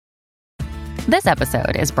This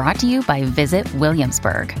episode is brought to you by Visit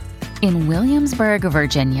Williamsburg. In Williamsburg,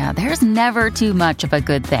 Virginia, there's never too much of a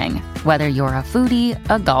good thing. Whether you're a foodie,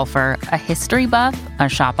 a golfer, a history buff, a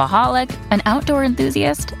shopaholic, an outdoor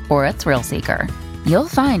enthusiast, or a thrill seeker, you'll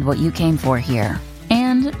find what you came for here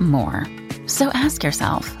and more. So ask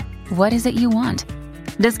yourself, what is it you want?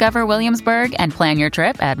 Discover Williamsburg and plan your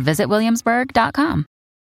trip at visitwilliamsburg.com.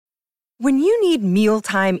 When you need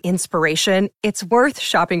mealtime inspiration, it's worth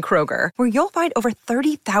shopping Kroger, where you'll find over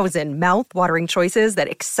 30,000 mouth-watering choices that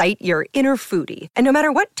excite your inner foodie. And no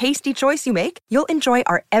matter what tasty choice you make, you'll enjoy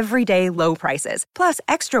our everyday low prices, plus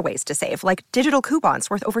extra ways to save, like digital coupons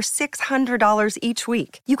worth over $600 each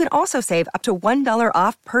week. You can also save up to $1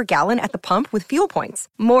 off per gallon at the pump with fuel points.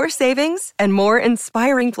 More savings and more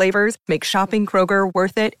inspiring flavors make shopping Kroger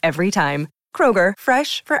worth it every time. Kroger,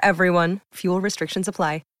 fresh for everyone. Fuel restrictions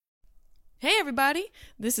apply. Hey everybody,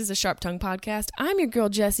 this is a Sharp Tongue Podcast. I'm your girl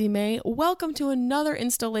Jessie May. Welcome to another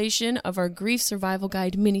installation of our Grief Survival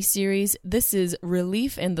Guide mini-series. This is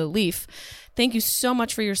Relief and the Leaf. Thank you so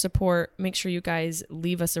much for your support. Make sure you guys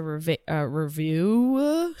leave us a rate and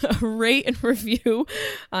review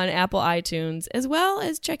on Apple iTunes, as well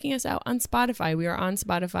as checking us out on Spotify. We are on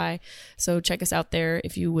Spotify, so check us out there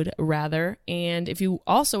if you would rather. And if you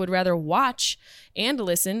also would rather watch and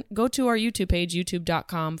listen, go to our YouTube page,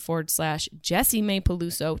 youtube.com/Jessie May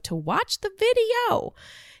Peluso, to watch the video.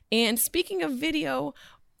 And speaking of video,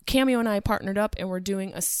 Cameo and I partnered up and we're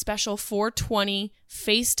doing a special 420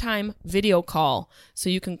 FaceTime video call. So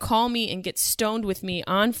you can call me and get stoned with me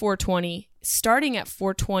on 420, starting at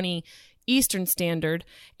 420 Eastern Standard.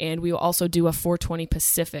 And we will also do a 420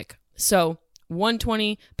 Pacific. So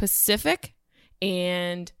 120 Pacific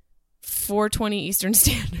and 420 Eastern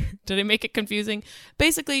Standard. Did I make it confusing?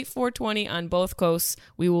 Basically, 420 on both coasts.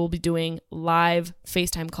 We will be doing live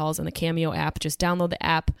FaceTime calls on the Cameo app. Just download the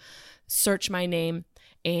app, search my name,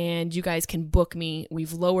 and you guys can book me.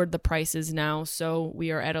 We've lowered the prices now, so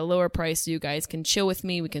we are at a lower price, so you guys can chill with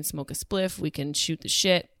me. We can smoke a spliff. We can shoot the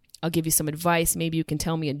shit. I'll give you some advice. Maybe you can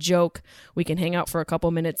tell me a joke. We can hang out for a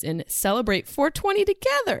couple minutes and celebrate 420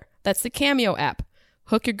 together. That's the Cameo app.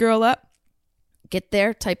 Hook your girl up. Get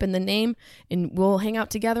there, type in the name, and we'll hang out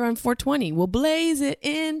together on 420. We'll blaze it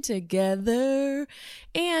in together.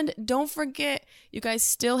 And don't forget, you guys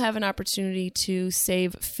still have an opportunity to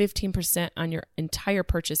save 15% on your entire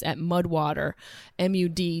purchase at Mudwater,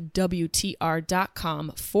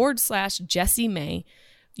 mudwtr.com/Jessie May.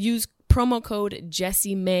 Use promo code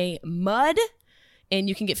Jessie May Mud, and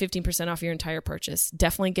you can get 15% off your entire purchase.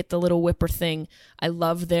 Definitely get the little whipper thing. I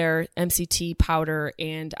love their MCT powder,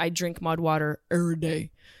 and I drink mud water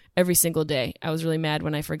every single day. I was really mad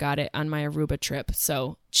when I forgot it on my Aruba trip.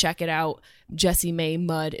 So check it out. Jessie May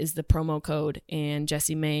Mud is the promo code, and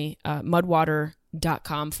Jessie May,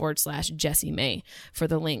 mudwater.com/Jessie May for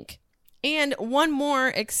the link. And one more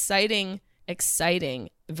exciting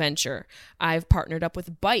venture. I've partnered up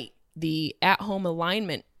with Bite, the at-home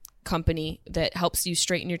alignment company that helps you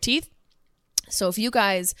straighten your teeth. So if you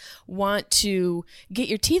guys want to get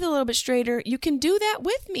your teeth a little bit straighter, you can do that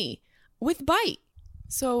with me, with Bite.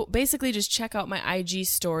 So basically just check out my IG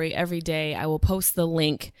story every day. I will post the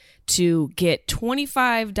link to get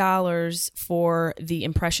 $25 for the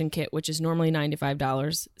impression kit, which is normally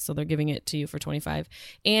 $95. So they're giving it to you for $25,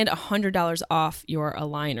 and $100 off your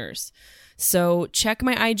aligners. So check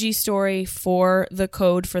my IG story for the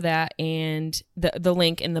code for that, and the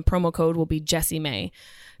link and the promo code will be Jessie May.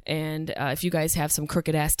 And if you guys have some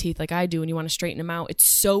crooked ass teeth like I do and you want to straighten them out, it's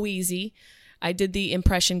so easy. I did the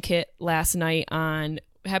impression kit last night on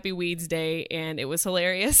Happy Weeds Day, and it was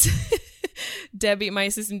hilarious. Debbie, my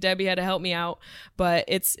assistant Debbie, had to help me out, but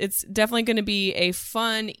it's definitely going to be a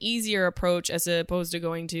fun, easier approach as opposed to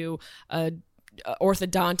going to a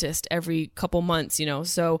orthodontist every couple months,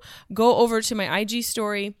 So go over to my IG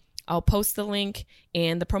story. I'll post the link,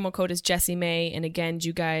 and the promo code is Jessie May. And again,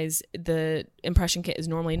 you guys, the impression kit is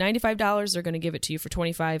normally $95. They're going to give it to you for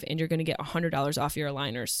 $25, and you're going to get $100 off your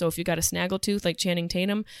aligners. So if you got a snaggletooth like Channing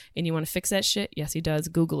Tatum and you want to fix that shit, yes, he does.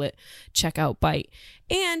 Google it. Check out Bite.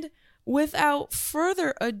 And without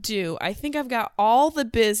further ado, I think I've got all the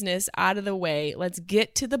business out of the way. Let's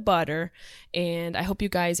get to the butter. And I hope you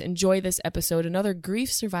guys enjoy this episode, another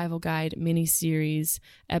Grief Survival Guide mini-series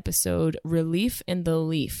episode, Relief and the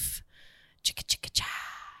Leaf. Chicka chicka cha.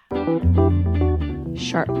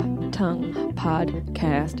 Sharp Tongue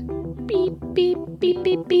Podcast. Beep, beep, beep,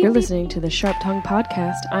 beep, beep. You're listening to the Sharp Tongue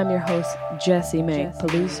Podcast. I'm your host, Jessie May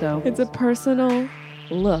Peluso. It's a personal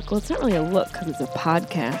look. Well, it's not really a look because it's a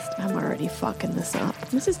podcast. I'm already fucking this up.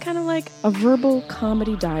 This is kind of like a verbal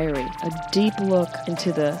comedy diary, a deep look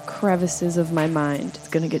into the crevices of my mind. It's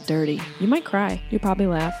gonna get dirty. You might cry. You'll probably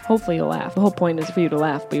laugh. Hopefully you'll laugh. The whole point is for you to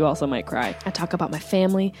laugh, but you also might cry. I talk about my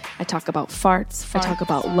family. I talk about farts. I talk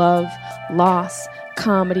about love, loss,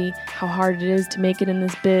 comedy, how hard it is to make it in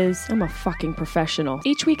this biz. I'm a fucking professional.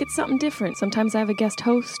 Each week it's something different. Sometimes I have a guest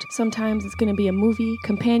host. Sometimes it's gonna be a movie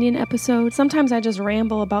companion episode. Sometimes I just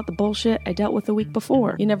ramble about the bullshit I dealt with the week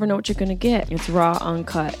before. You never know what you're gonna get. It's raw,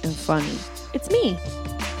 uncut, and funny. It's me.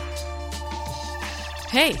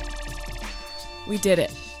 Hey, we did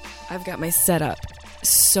it. I've got my setup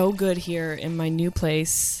so good here in my new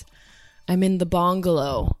place. I'm in the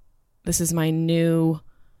bungalow. This is my new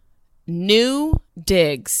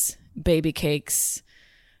digs, baby cakes.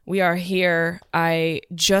 We are here. I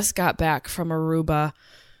just got back from Aruba,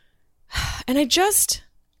 and I just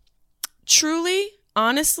truly,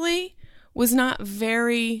 honestly, was not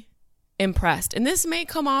very impressed. And this may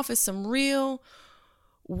come off as some real,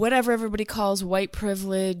 whatever everybody calls white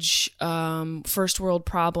privilege, first world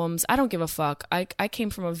problems. I don't give a fuck. I came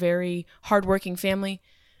from a very hardworking family.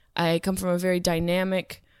 I come from a very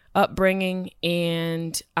dynamic upbringing,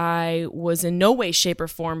 and I was in no way, shape, or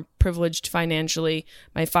form privileged financially.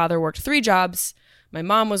 My father worked 3 jobs. My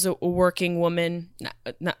mom was a working woman.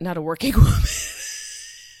 Not a working woman.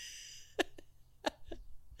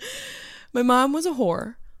 My mom was a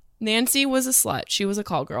whore. Nancy was a slut. She was a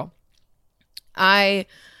call girl. I'm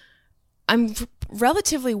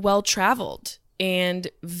relatively well-traveled and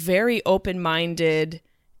very open-minded,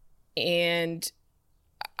 and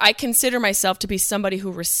I consider myself to be somebody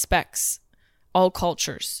who respects all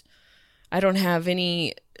cultures. I don't have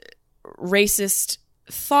any racist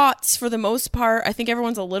thoughts for the most part. I think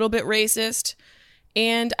everyone's a little bit racist,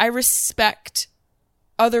 and I respect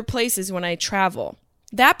other places when I travel.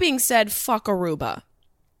 That being said, fuck Aruba.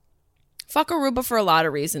 Fuck Aruba for a lot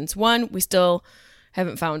of reasons. 1, we still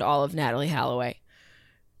haven't found all of Natalie Holloway.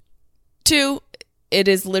 2, it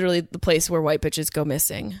is literally the place where white bitches go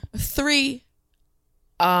missing. 3,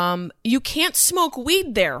 you can't smoke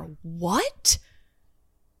weed there. What?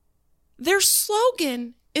 Their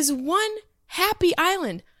slogan is one happy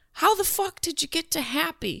island. How the fuck did you get to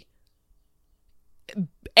happy?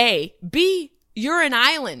 A. B. You're an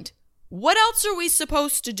island. What else are we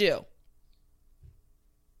supposed to do?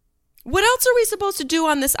 What else are we supposed to do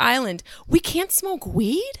on this island? We can't smoke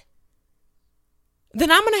weed?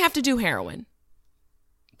 Then I'm going to have to do heroin.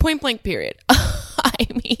 Point blank period. I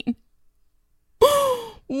mean,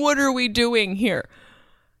 what are we doing here?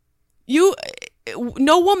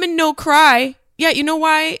 No woman, no cry. Yeah, you know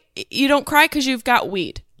why you don't cry? Because you've got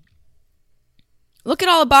weed. Look at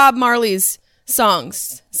all of Bob Marley's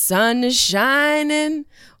songs. Sun is shining,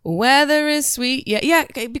 weather is sweet. Yeah,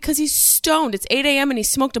 because he's stoned. It's 8 a.m. and he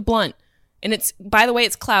smoked a blunt. And it's, by the way,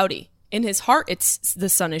 it's cloudy. In his heart, it's the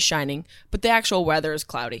sun is shining, but the actual weather is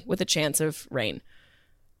cloudy with a chance of rain.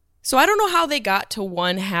 So I don't know how they got to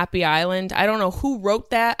one happy island. I don't know who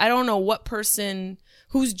wrote that. I don't know what person,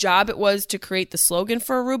 whose job it was to create the slogan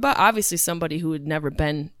for Aruba. Obviously somebody who had never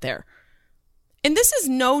been there. And this is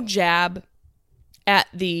no jab at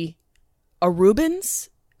the Arubans.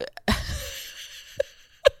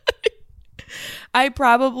 I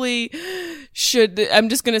probably should, I'm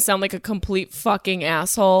just going to sound like a complete fucking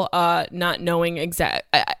asshole, not knowing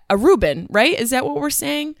exact, a Reuben, right? Is that what we're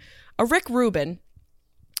saying? A Rick Rubin.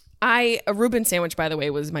 A Reuben sandwich, by the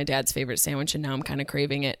way, was my dad's favorite sandwich, and now I'm kind of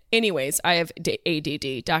craving it. Anyways, I have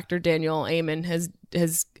ADD. Dr. Daniel Amen has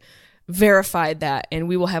verified that, and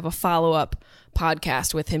we will have a follow-up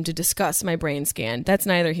podcast with him to discuss my brain scan. That's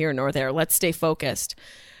neither here nor there. Let's stay focused.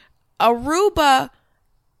 Aruba,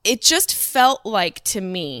 it just felt like to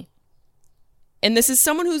me, and this is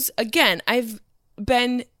someone who's, again, I've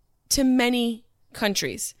been to many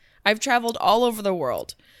countries. I've traveled all over the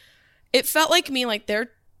world. It felt like me like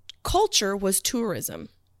their culture was tourism.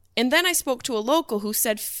 And then I spoke to a local who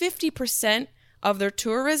said 50% of their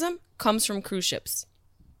tourism comes from cruise ships.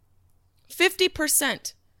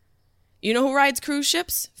 50%. You know who rides cruise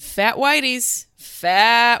ships? Fat whiteys.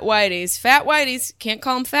 Fat whiteys. Fat whiteys. Can't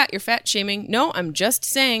call them fat. You're fat shaming. No, I'm just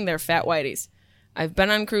saying they're fat whiteys. I've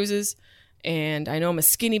been on cruises, and I know I'm a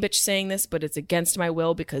skinny bitch saying this, but it's against my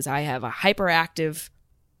will because I have a hyperactive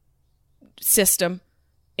system,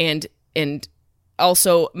 and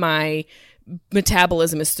also my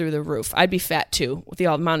metabolism is through the roof. I'd be fat too with the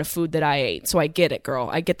amount of food that I ate. So I get it, girl.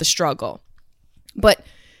 I get the struggle. But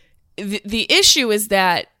the issue is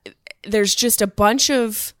that there's just a bunch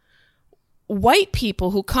of white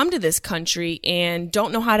people who come to this country and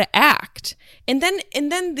don't know how to act. And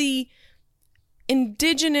then the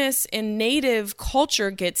indigenous and native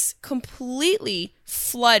culture gets completely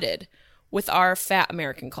flooded with our fat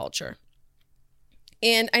American culture.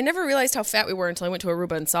 And I never realized how fat we were until I went to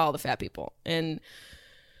Aruba and saw all the fat people. And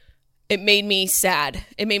it made me sad.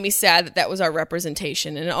 It made me sad that that was our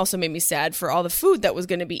representation. And it also made me sad for all the food that was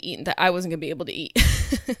going to be eaten that I wasn't going to be able to eat.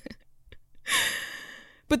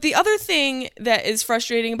 But the other thing that is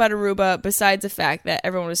frustrating about Aruba, besides the fact that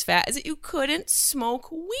everyone was fat, is that you couldn't smoke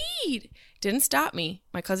weed. Didn't stop me.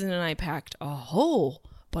 My cousin and I packed a whole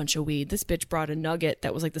bunch of weed. This bitch brought a nugget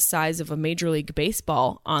that was like the size of a Major League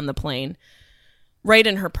Baseball on the plane, right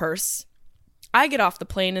in her purse. I get off the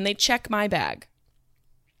plane and they check my bag.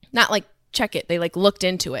 Not like check it. They like looked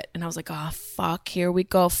into it. And I was like, oh, fuck, here we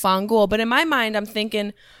go. Fangul. But in my mind, I'm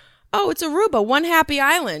thinking, oh, it's Aruba, one happy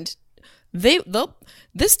island.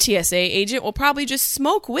 This TSA agent will probably just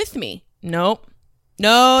smoke with me. Nope.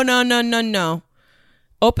 No.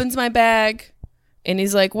 Opens my bag and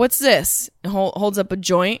he's like, what's this? And holds up a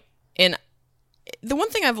joint. And the one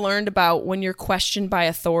thing I've learned about when you're questioned by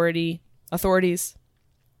authorities,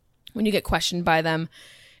 when you get questioned by them,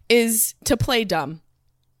 is to play dumb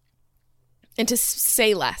and to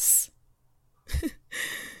say less.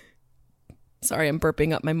 Sorry, I'm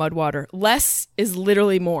burping up my mud water. Less is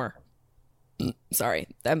literally more. Sorry,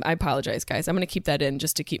 I apologize, guys. I'm going to keep that in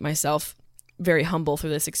just to keep myself very humble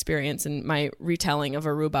through this experience and my retelling of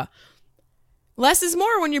Aruba. Less is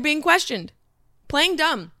more when you're being questioned. Playing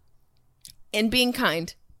dumb and being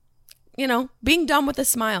kind. You know, being dumb with a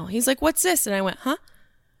smile. He's like, what's this? And I went, huh?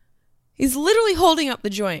 He's literally holding up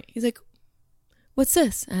the joint. He's like, what's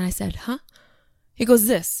this? And I said, huh? He goes,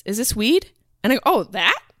 this. Is this weed? And I go, oh,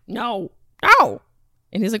 that? No.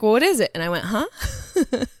 And he's like, well, what is it? And I went, huh?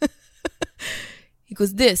 He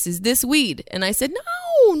goes, is this weed? And I said,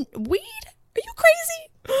 no, weed? Are you crazy?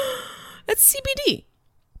 That's CBD.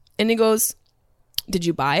 And he goes, did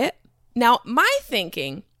you buy it? Now, my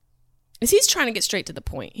thinking is he's trying to get straight to the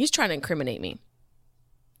point. He's trying to incriminate me.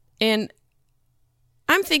 And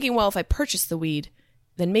I'm thinking, well, if I purchase the weed,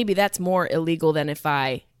 then maybe that's more illegal than if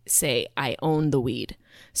I say I own the weed.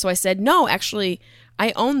 So I said, no, actually,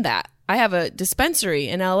 I own that. I have a dispensary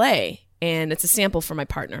in LA, and it's a sample for my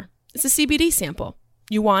partner. It's a CBD sample.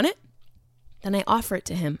 You want it? Then I offer it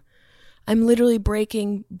to him. I'm literally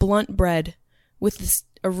breaking blunt bread with this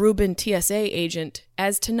Aruban TSA agent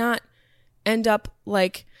as to not end up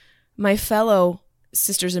like my fellow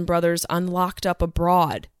sisters and brothers on Locked Up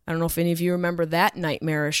Abroad. I don't know if any of you remember that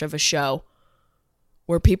nightmarish of a show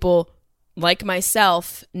where people like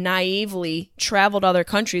myself naively traveled other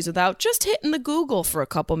countries without just hitting the Google for a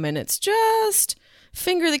couple minutes. Just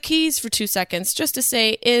finger the keys for 2 seconds just to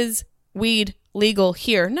say, is weed legal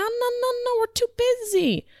here? No, we're too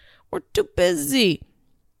busy.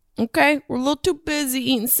 Okay, we're a little too busy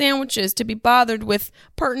eating sandwiches to be bothered with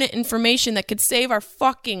pertinent information that could save our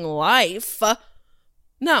fucking life.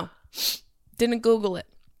 No, didn't Google it.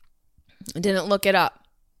 Didn't look it up.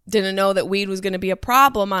 Didn't know that weed was going to be a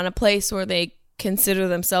problem on a place where they consider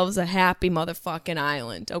themselves a happy motherfucking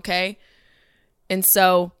island, okay? And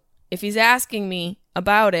so if he's asking me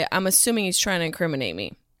about it, I'm assuming he's trying to incriminate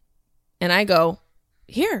me. And I go,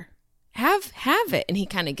 here, have it. And he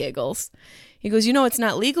kind of giggles. He goes, you know, it's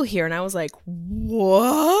not legal here. And I was like,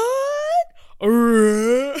 what?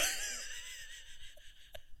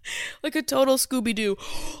 Like a total Scooby-Doo.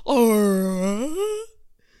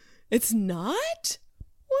 It's not?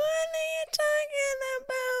 What are you talking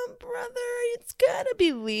about, brother? It's gotta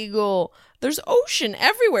be legal. There's ocean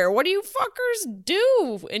everywhere. What do you fuckers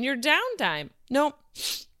do in your downtime? Nope.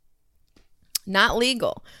 Not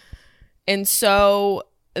legal. And so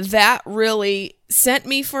that really sent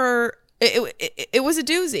me for... It was a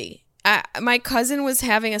doozy. My cousin was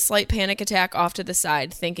having a slight panic attack off to the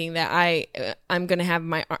side, thinking that I'm going to have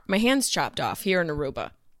my hands chopped off here in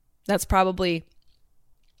Aruba. That's probably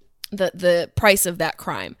the price of that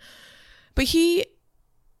crime. But he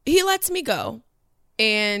lets me go.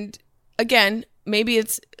 And again, maybe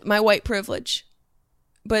it's my white privilege.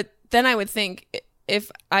 But then I would think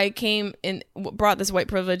if I came and brought this white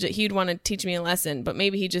privilege, he'd want to teach me a lesson. But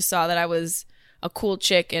maybe he just saw that I was a cool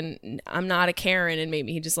chick and I'm not a Karen, and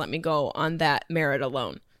maybe he just let me go on that merit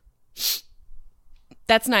alone.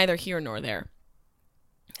 That's neither here nor there.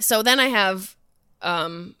 So then I have,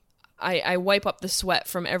 I wipe up the sweat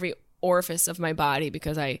from every orifice of my body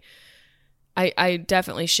because I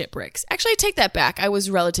definitely shit bricks. Actually, I take that back. I was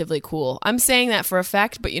relatively cool. I'm saying that for a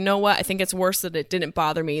fact, but you know what? I think it's worse that it didn't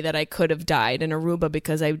bother me that I could have died in Aruba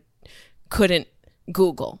because I couldn't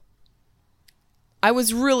Google. I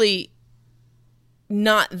was really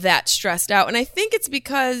not that stressed out. And I think it's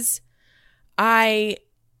because I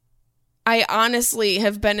I honestly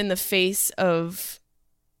have been in the face of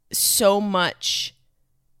so much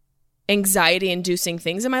anxiety-inducing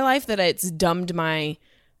things in my life that it's dumbed my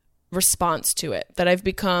response to it, that I've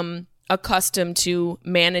become accustomed to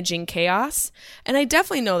managing chaos. And I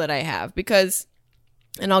definitely know that I have because,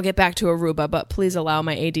 and I'll get back to Aruba, but please allow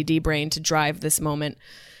my ADD brain to drive this moment.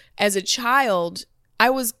 As a child, I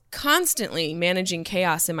was constantly managing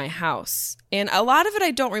chaos in my house. And a lot of it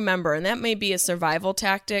I don't remember. And that may be a survival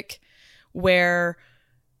tactic where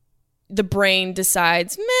the brain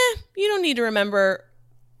decides, you don't need to remember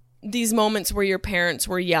these moments where your parents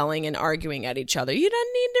were yelling and arguing at each other. You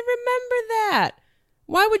don't need to remember that.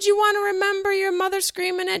 Why would you want to remember your mother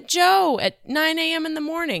screaming at Joe at 9 a.m. in the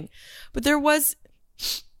morning? But there was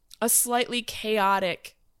a slightly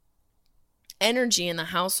chaotic energy in the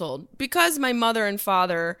household because my mother and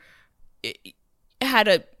father had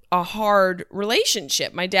a hard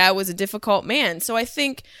relationship. My dad was a difficult man. So I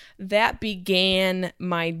think that began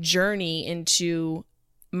my journey into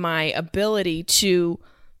my ability to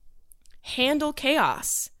handle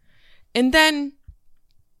chaos. And then,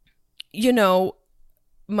 you know,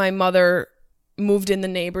 my mother moved in the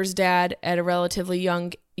neighbor's dad at a relatively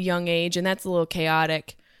young age, and that's a little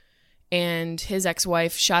chaotic. And his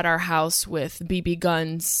ex-wife shot our house with BB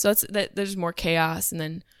guns. So there's more chaos. And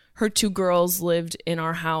then her two girls lived in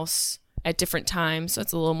our house at different times. So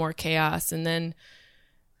it's a little more chaos. And then,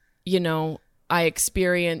 you know, I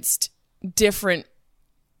experienced at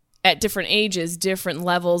different ages, different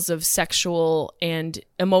levels of sexual and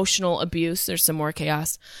emotional abuse. There's some more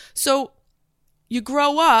chaos. So you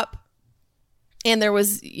grow up and there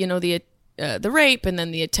was, you know, the rape and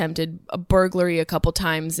then the attempted burglary a couple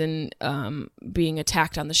times and being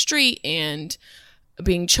attacked on the street and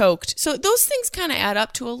being choked. So those things kind of add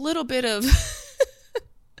up to a little bit of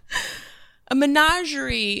a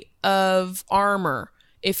menagerie of armor,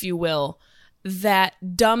 if you will,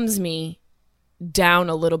 that dumbs me down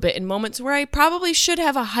a little bit in moments where I probably should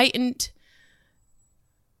have a heightened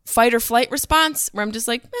fight or flight response where I'm just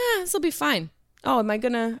like, this will be fine. Oh,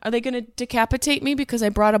 are they gonna decapitate me because I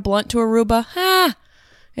brought a blunt to Aruba?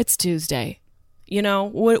 It's Tuesday. You know,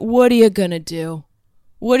 what are you gonna do?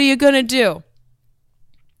 What are you gonna do?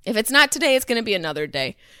 If it's not today, it's gonna be another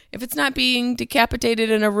day. If it's not being decapitated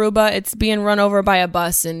in Aruba, it's being run over by a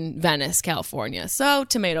bus in Venice, California. So,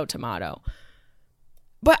 tomato, tomato.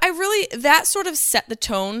 But that sort of set the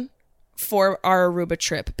tone for our Aruba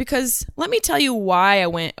trip because let me tell you why I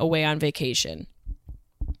went away on vacation.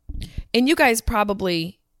 And you guys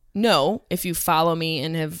probably know if you follow me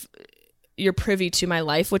and you're privy to my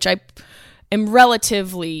life, which I am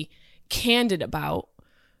relatively candid about.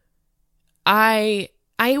 My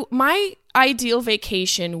ideal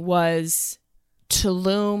vacation was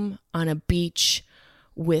Tulum on a beach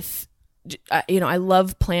with, I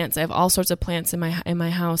love plants. I have all sorts of plants in my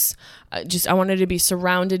house. I wanted to be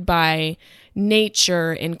surrounded by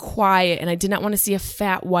nature and quiet, and I did not want to see a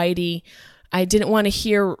fat whitey. I didn't want to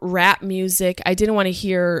hear rap music. I didn't want to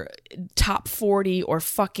hear top 40 or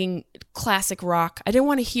fucking classic rock. I didn't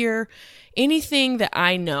want to hear anything that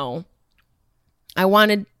I know. I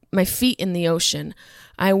wanted my feet in the ocean.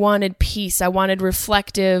 I wanted peace. I wanted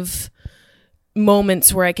reflective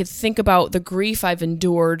moments where I could think about the grief I've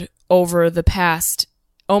endured over the past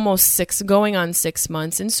going on 6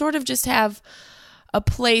 months and sort of just have a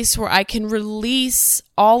place where I can release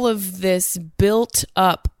all of this built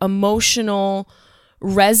up emotional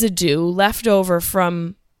residue left over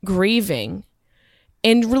from grieving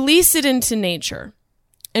and release it into nature.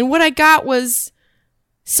 And what I got was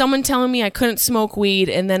someone telling me I couldn't smoke weed,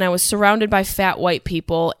 and then I was surrounded by fat white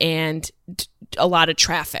people and a lot of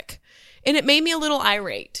traffic. And it made me a little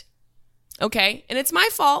irate. Okay? And it's my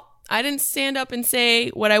fault. I didn't stand up and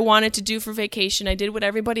say what I wanted to do for vacation. I did what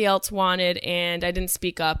everybody else wanted, and I didn't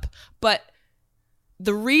speak up. But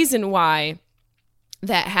the reason why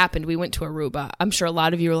that happened, we went to Aruba. I'm sure a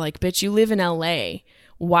lot of you are like, bitch, you live in LA.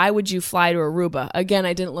 Why would you fly to Aruba? Again,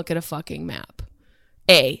 I didn't look at a fucking map.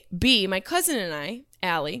 A. B, my cousin and I,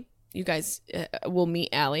 Allie, you guys will meet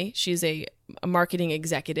Allie. She's a marketing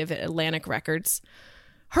executive at Atlantic Records.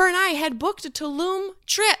 Her and I had booked a Tulum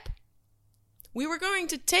trip. We were going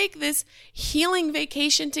to take this healing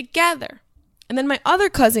vacation together. And then my other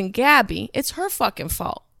cousin, Gabby, it's her fucking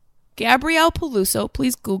fault. Gabrielle Peluso,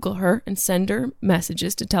 please Google her and send her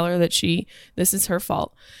messages to tell her that this is her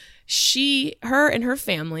fault. Her and her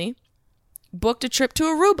family booked a trip to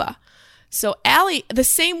Aruba. So Allie, the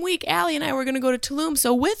same week, Allie and I were going to go to Tulum.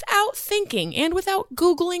 So without thinking and without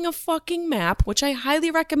Googling a fucking map, which I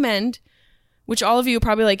highly recommend, which all of you are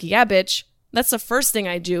probably like, yeah, bitch, That's the first thing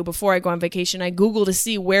I do before I go on vacation. I Google to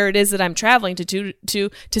see where it is that I'm traveling to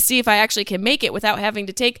see if I actually can make it without having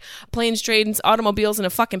to take planes, trains, automobiles, and a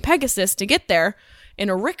fucking Pegasus to get there, in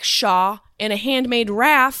a rickshaw and a handmade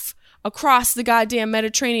raft across the goddamn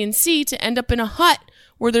Mediterranean Sea to end up in a hut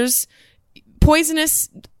where there's poisonous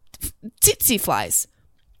tsetse flies.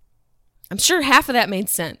 I'm sure half of that made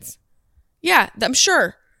sense. Yeah, I'm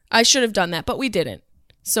sure I should have done that, but we didn't.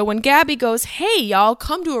 So when Gabby goes, hey, y'all,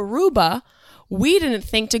 come to Aruba, we didn't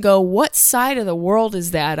think to go, what side of the world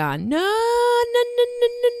is that on? No.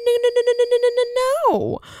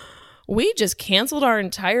 We just canceled our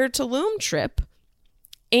entire Tulum trip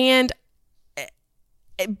and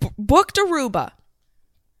booked Aruba.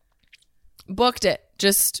 Booked it.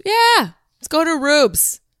 Just, yeah, let's go to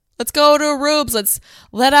Arubs. Let's go to Arubs. Let's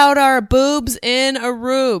let out our boobs in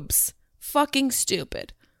Arubs. Fucking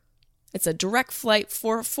stupid. It's a direct flight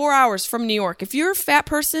for 4 hours from New York. If you're a fat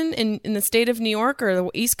person in the state of New York or the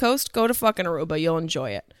East Coast, go to fucking Aruba. You'll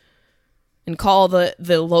enjoy it. And call the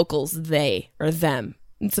locals they or them.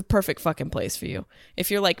 It's a perfect fucking place for you.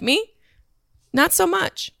 If you're like me, not so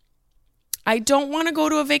much. I don't want to go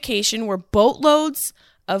to a vacation where boatloads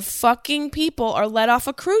of fucking people are let off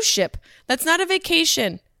a cruise ship. That's not a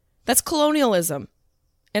vacation. That's colonialism.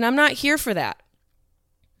 And I'm not here for that.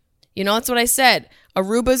 You know, that's what I said.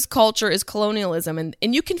 Aruba's culture is colonialism, and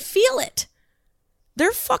you can feel it.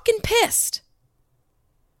 They're fucking pissed.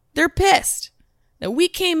 They're pissed that we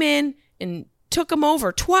came in and took them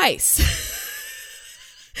over twice.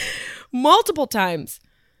 Multiple times.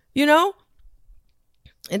 You know?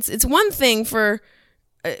 It's one thing for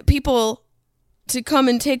people to come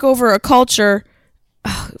and take over a culture.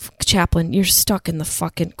 Oh, Chaplain, you're stuck in the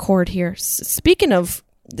fucking cord here. Speaking of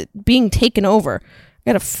being taken over,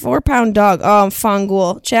 I got a 4-pound dog. Oh, I'm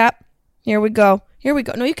Fangul. Chap, here we go.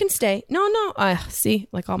 No, you can stay. No. See,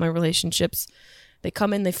 like all my relationships, they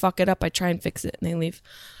come in, they fuck it up. I try and fix it, and they leave.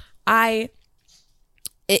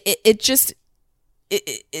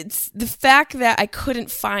 It's the fact that I couldn't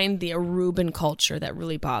find the Aruban culture that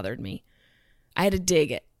really bothered me. I had to dig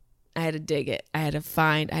it. I had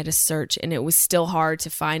to search, and it was still hard to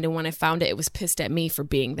find. And when I found it, it was pissed at me for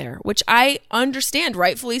being there, which I understand,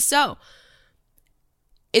 rightfully so.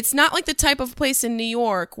 It's not like the type of place in New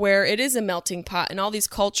York where it is a melting pot and all these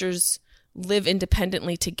cultures live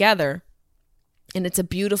independently together. And it's a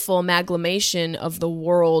beautiful amalgamation of the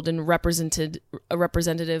world and a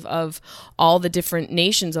representative of all the different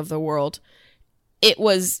nations of the world.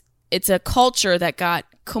 It's a culture that got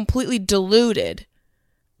completely diluted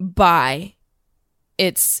by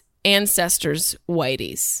its ancestors'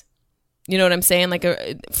 whiteys. You know what I'm saying? Like,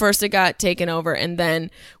 first it got taken over, and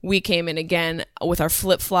then we came in again with our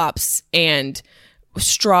flip-flops and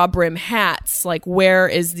straw brim hats. Like, where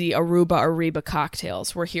is the Aruba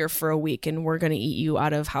cocktails? We're here for a week, and we're going to eat you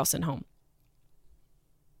out of house and home.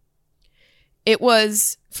 It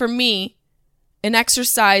was, for me, an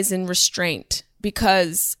exercise in restraint,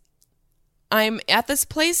 because I'm at this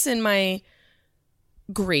place in my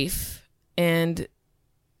grief and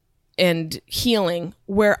healing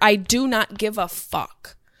where I do not give a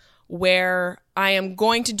fuck, where I am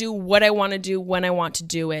going to do what I want to do when I want to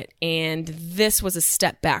do it. And this was a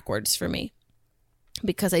step backwards for me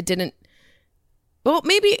because I didn't, well,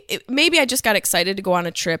 maybe I just got excited to go on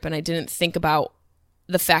a trip and I didn't think about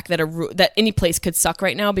the fact that that any place could suck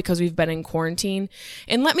right now because we've been in quarantine.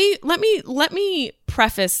 And let me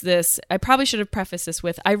preface this. I probably should have prefaced this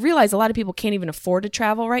with, I realize a lot of people can't even afford to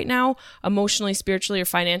travel right now, emotionally, spiritually, or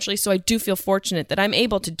financially. So I do feel fortunate that I'm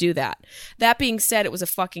able to do that. That being said, it was a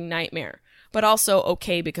fucking nightmare, but also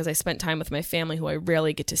okay because I spent time with my family who I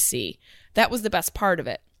rarely get to see. That was the best part of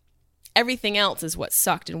it. Everything else is what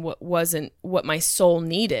sucked and what wasn't what my soul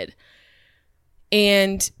needed.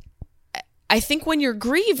 And I think when you're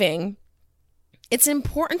grieving, it's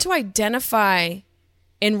important to identify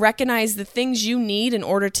and recognize the things you need in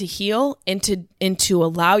order to heal and to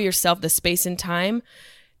allow yourself the space and time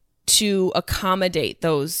to accommodate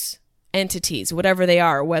those entities, whatever they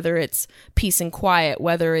are, whether it's peace and quiet,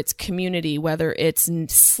 whether it's community, whether it's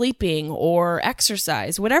sleeping or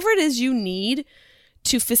exercise, whatever it is you need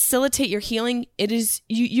to facilitate your healing. It is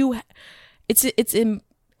it's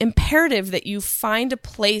imperative that you find a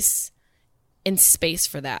place in space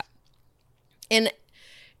for that. And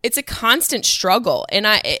it's a constant struggle. And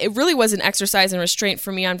it really was an exercise in restraint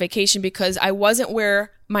for me on vacation because I wasn't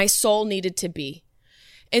where my soul needed to be.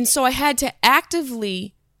 And so I had to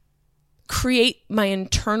actively create my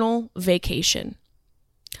internal vacation.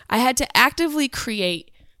 I had to actively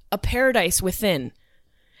create a paradise within.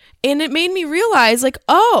 And it made me realize, like,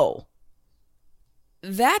 oh,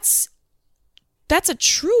 that's that's a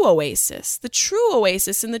true oasis. The true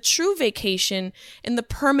oasis and the true vacation and the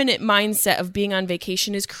permanent mindset of being on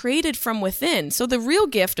vacation is created from within. So the real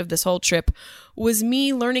gift of this whole trip was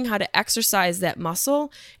me learning how to exercise that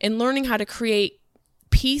muscle and learning how to create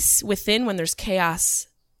peace within when there's chaos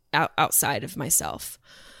outside of myself.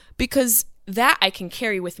 Because that I can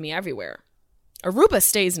carry with me everywhere. Aruba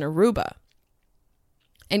stays in Aruba.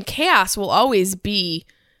 And chaos will always be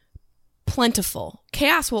plentiful.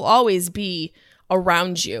 Chaos will always be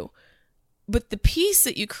around you. But the peace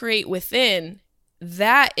that you create within,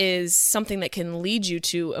 that is something that can lead you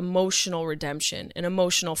to emotional redemption and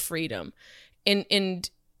emotional freedom and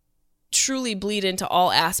truly bleed into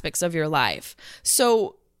all aspects of your life.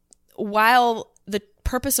 So while the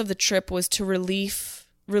purpose of the trip was to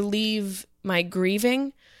relieve my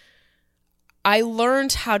grieving, I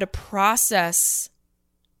learned how to process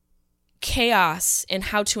chaos and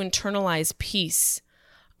how to internalize peace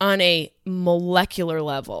on a molecular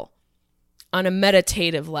level, on a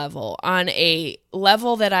meditative level, on a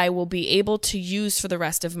level that I will be able to use for the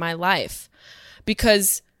rest of my life.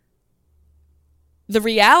 Because the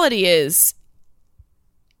reality is,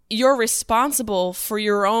 you're responsible for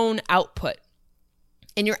your own output.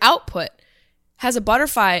 And your output has a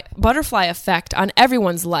butterfly effect on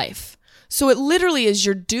everyone's life. So it literally is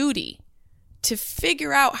your duty to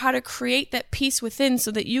figure out how to create that peace within so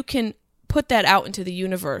that you can put that out into the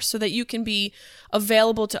universe, so that you can be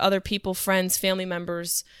available to other people, friends, family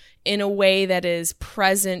members, in a way that is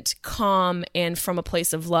present, calm, and from a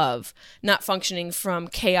place of love, not functioning from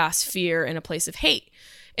chaos, fear, and a place of hate.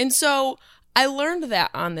 And so I learned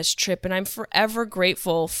that on this trip, and I'm forever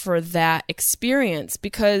grateful for that experience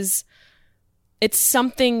because it's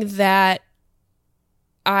something that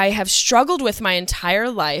I have struggled with my entire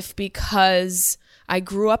life because I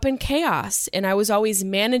grew up in chaos and I was always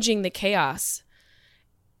managing the chaos.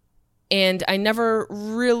 And I never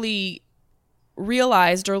really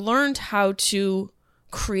realized or learned how to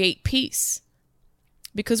create peace.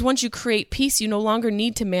 Because once you create peace, you no longer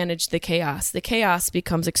need to manage the chaos. The chaos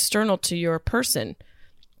becomes external to your person.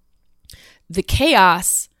 The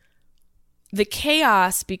chaos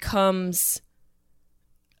becomes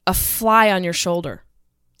a fly on your shoulder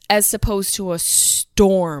as opposed to a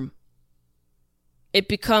storm. It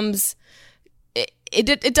becomes,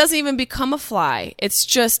 it doesn't even become a fly. It's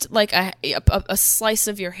just like a slice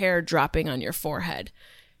of your hair dropping on your forehead.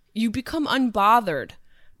 You become unbothered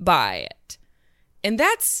by it. And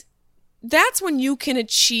that's when you can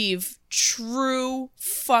achieve true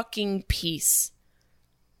fucking peace.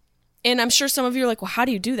 And I'm sure some of you are like, well, how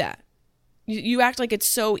do you do that? You act like it's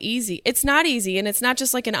so easy. It's not easy, and it's not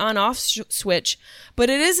just like an on-off switch, but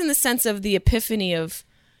it is in the sense of the epiphany of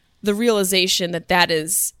the realization that that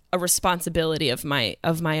is a responsibility of my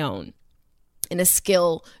own and a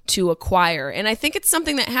skill to acquire. And I think it's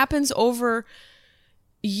something that happens over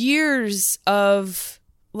years of,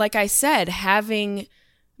 like I said, having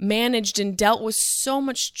managed and dealt with so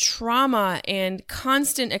much trauma and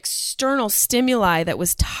constant external stimuli that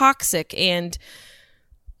was toxic, and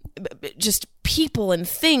just people and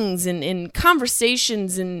things and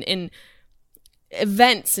conversations and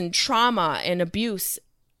events and trauma and abuse,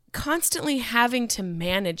 constantly having to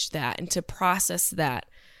manage that and to process that.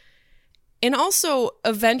 And also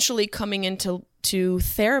eventually coming into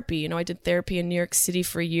therapy. You know, I did therapy in New York City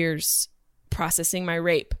for years, processing my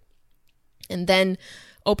rape. And then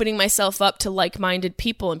opening myself up to like-minded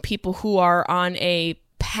people and people who are on a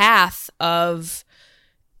path of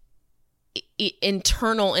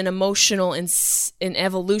internal and emotional and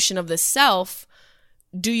evolution of the self.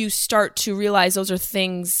 Do you start to realize those are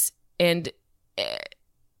things and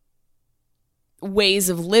ways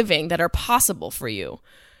of living that are possible for you?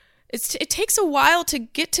 It takes a while to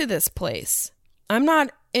get to this place. I'm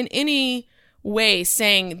not in any way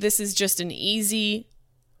saying this is just an easy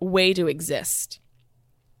way to exist.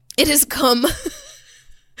 It has come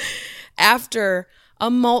after a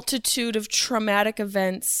multitude of traumatic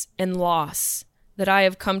events and loss that I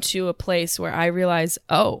have come to a place where I realize,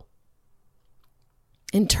 oh,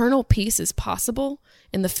 internal peace is possible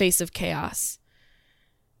in the face of chaos.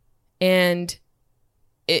 And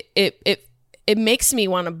it makes me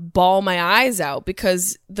want to bawl my eyes out,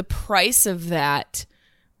 because the price of that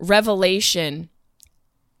revelation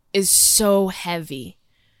is so heavy.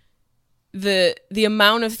 The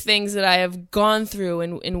amount of things that I have gone through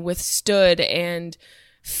and withstood and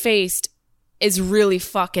faced is really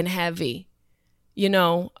fucking heavy. You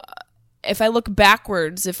know, if I look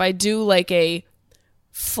backwards, if I do like a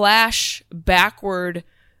flash backward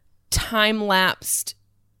time-lapsed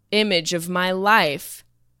image of my life,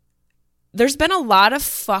 there's been a lot of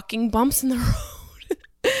fucking bumps in the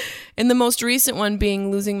road. And the most recent one being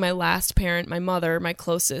losing my last parent, my mother, my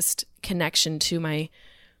closest connection to my,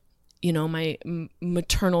 my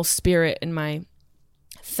maternal spirit and my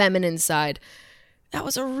feminine side. That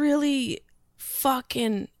was a really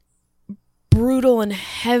fucking brutal and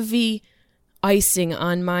heavy icing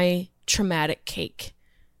on my traumatic cake.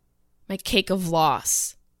 My cake of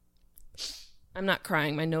loss. I'm not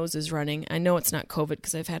crying. My nose is running. I know it's not COVID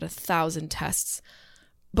because I've had 1,000 tests.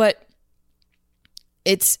 But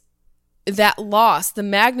it's that loss, the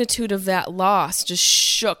magnitude of that loss just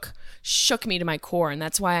shook me to my core. And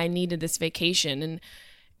that's why I needed this vacation.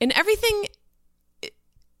 And everything,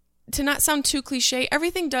 to not sound too cliche,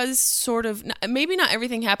 everything does sort of, maybe not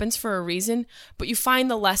everything happens for a reason, but you find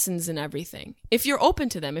the lessons in everything. If you're open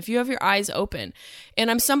to them, if you have your eyes open.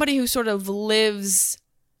 And I'm somebody who sort of lives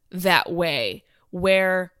that way,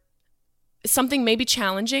 where something may be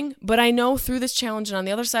challenging, but I know through this challenge and on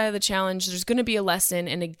the other side of the challenge, there's going to be a lesson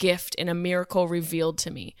and a gift and a miracle revealed to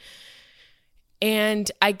me.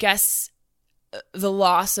 And I guess the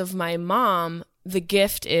loss of my mom, the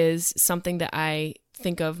gift is something that I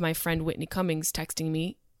think of my friend Whitney Cummings texting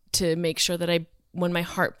me to make sure that when my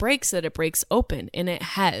heart breaks, that it breaks open, and it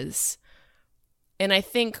has. And I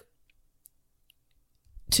think,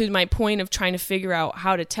 to my point of trying to figure out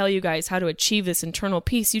how to tell you guys how to achieve this internal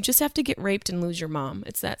peace, you just have to get raped and lose your mom.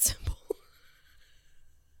 It's that simple.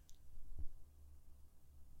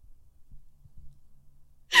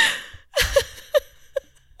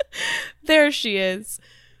 There she is.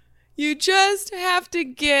 You just have to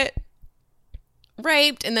get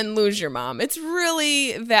raped and then lose your mom. It's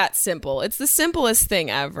really that simple. It's the simplest thing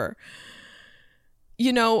ever.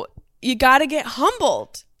 You got to get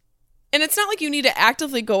humbled. And it's not like you need to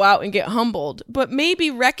actively go out and get humbled, but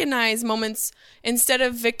maybe recognize moments instead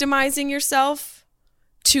of victimizing yourself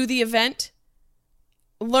to the event.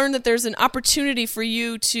 Learn that there's an opportunity for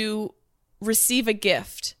you to receive a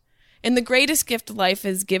gift. And the greatest gift life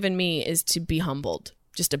has given me is to be humbled.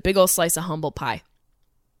 Just a big old slice of humble pie.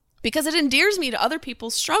 Because it endears me to other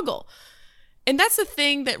people's struggle. And that's the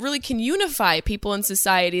thing that really can unify people in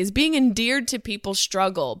society, is being endeared to people's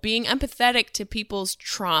struggle, being empathetic to people's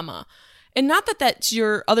trauma. And not that that's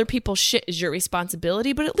your other people's shit is your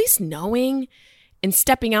responsibility, but at least knowing and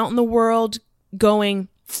stepping out in the world, going,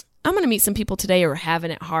 I'm going to meet some people today who are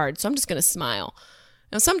having it hard, so I'm just going to smile.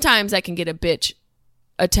 Now, sometimes I can get a bitch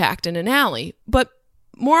attacked in an alley, but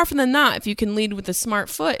more often than not, if you can lead with a smart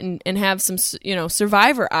foot and have some,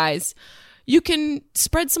 survivor eyes, you can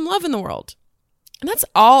spread some love in the world. And that's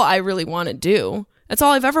all I really want to do. That's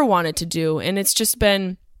all I've ever wanted to do. And it's just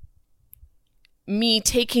been me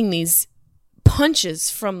taking these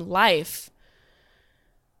punches from life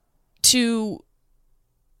to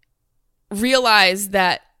realize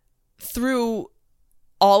that through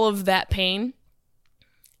all of that pain,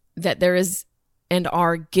 that there is and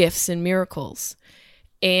are gifts and miracles.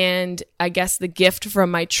 And I guess the gift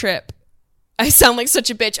from my trip, I sound like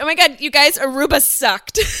such a bitch. Oh my God, you guys, Aruba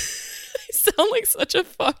sucked. I sound like such a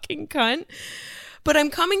fucking cunt. But I'm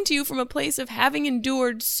coming to you from a place of having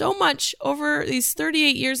endured so much over these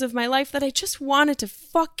 38 years of my life that I just wanted to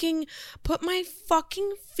fucking put my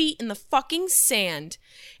fucking feet in the fucking sand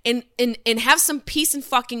and have some peace and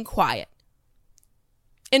fucking quiet.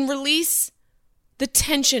 And release the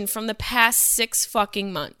tension from the past 6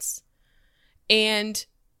 fucking months. And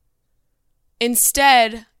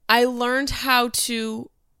instead, I learned how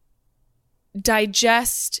to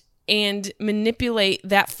digest and manipulate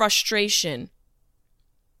that frustration,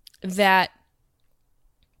 that,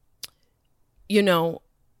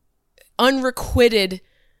 unrequited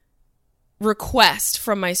request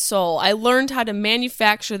from my soul. I learned how to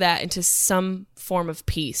manufacture that into some form of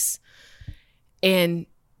peace. And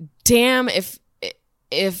damn, if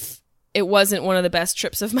it wasn't one of the best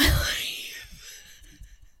trips of my life.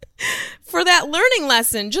 For that learning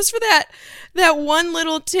lesson, just for that one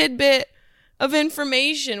little tidbit of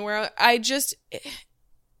information where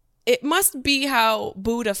it must be how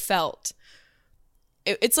Buddha felt.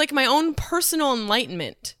 It's like my own personal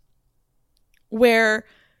enlightenment, where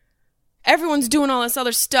everyone's doing all this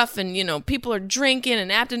other stuff and, people are drinking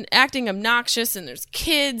and acting obnoxious, and there's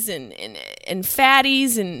kids and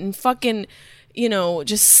fatties and fucking,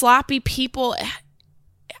 just sloppy people.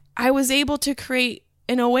 I was able to create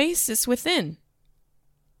an oasis within.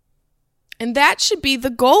 And that should be the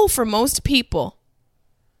goal for most people.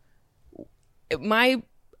 My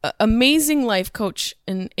amazing life coach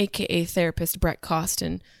and AKA therapist, Brett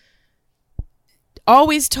Costin,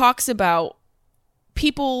 always talks about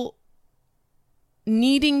people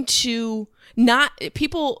needing to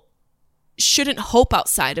people shouldn't hope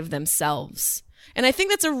outside of themselves. And I think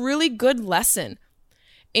that's a really good lesson.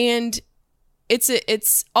 And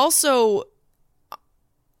it's also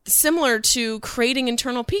similar to creating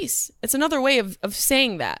internal peace. It's another way of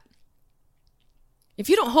saying that. If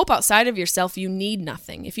you don't hope outside of yourself, you need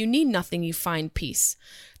nothing. If you need nothing, you find peace.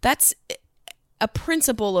 That's a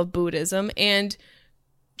principle of Buddhism, and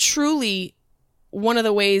truly one of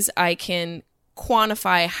the ways I can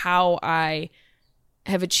quantify how I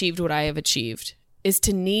have achieved what I have achieved is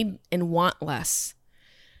to need and want less.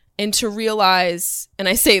 And to realize, and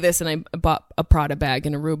I say this, and I bought a Prada bag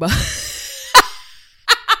in Aruba.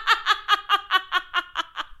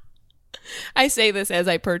 I say this as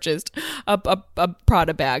I purchased a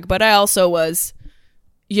Prada bag, but I also was,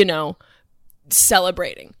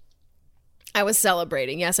 celebrating. I was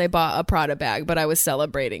celebrating. Yes, I bought a Prada bag, but I was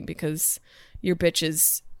celebrating because your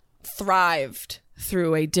bitches thrived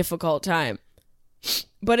through a difficult time.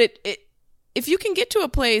 But if you can get to a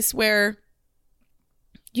place where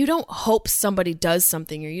you don't hope somebody does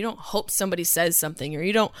something, or you don't hope somebody says something, or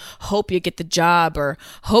you don't hope you get the job, or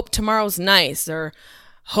hope tomorrow's nice, or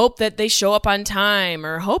hope that they show up on time,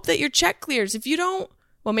 or hope that your check clears. If you don't,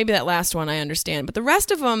 well, maybe that last one I understand, but the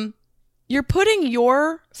rest of them, you're putting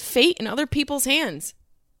your fate in other people's hands.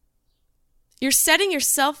 You're setting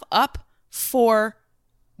yourself up for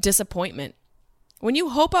disappointment. When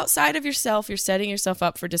you hope outside of yourself, you're setting yourself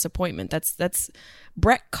up for disappointment. That's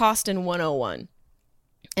Brett Costin 101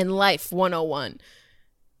 and Life 101.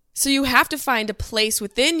 So you have to find a place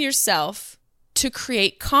within yourself to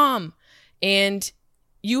create calm, and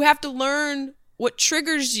you have to learn what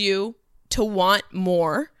triggers you to want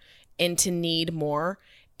more and to need more,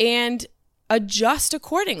 and adjust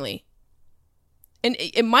accordingly. And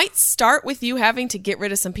it might start with you having to get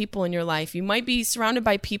rid of some people in your life. You might be surrounded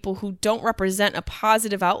by people who don't represent a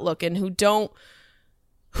positive outlook, and who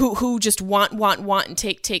just want and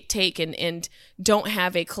take and don't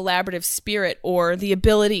have a collaborative spirit or the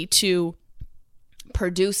ability to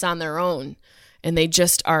produce on their own. And they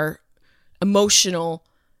just are emotional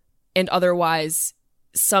and otherwise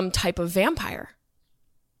some type of vampire.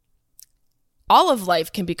 All of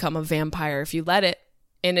life can become a vampire if you let it.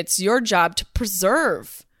 And it's your job to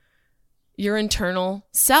preserve your internal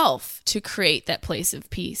self to create that place of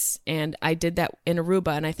peace. And I did that in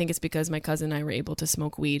Aruba, and I think it's because my cousin and I were able to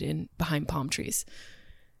smoke weed behind palm trees.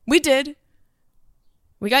 We did.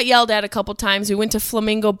 We got yelled at a couple times. We went to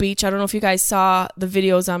Flamingo Beach. I don't know if you guys saw the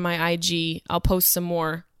videos on my IG. I'll post some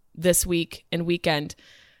more this week and weekend.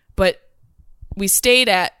 But we stayed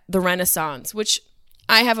at the Renaissance, which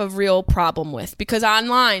I have a real problem with, because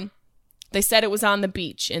online they said it was on the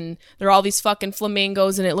beach, and there are all these fucking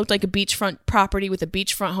flamingos, and it looked like a beachfront property with a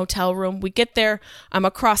beachfront hotel room. We get there, I'm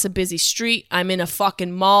across a busy street, I'm in a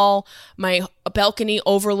fucking mall, my balcony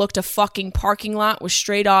overlooked a fucking parking lot with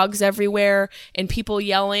stray dogs everywhere, and people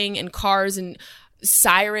yelling, and cars and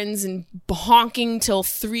sirens and honking till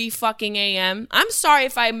 3 fucking a.m. I'm sorry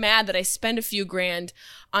if I'm mad that I spend a few grand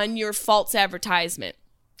on your false advertisement.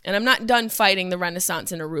 And I'm not done fighting the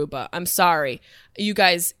Renaissance in Aruba. I'm sorry. You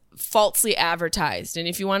guys falsely advertised. And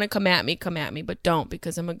if you want to come at me, but don't,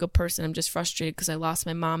 because I'm a good person. I'm just frustrated because I lost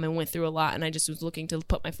my mom and went through a lot, and I just was looking to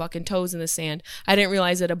put my fucking toes in the sand. I didn't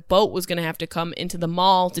realize that a boat was going to have to come into the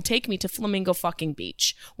mall to take me to Flamingo fucking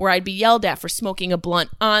Beach, where I'd be yelled at for smoking a blunt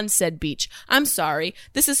on said beach. I'm sorry.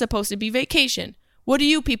 This is supposed to be vacation. What do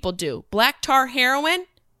you people do? Black tar heroin?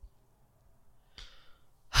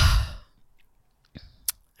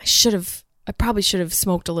 I probably should have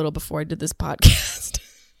smoked a little before I did this podcast.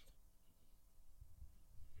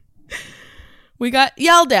 We got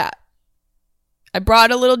yelled at. I brought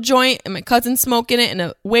a little joint and my cousin's smoking it, and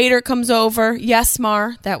a waiter comes over. Yes,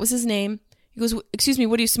 Mar, that was his name. He goes, "Excuse me,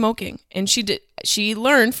 what are you smoking?" And she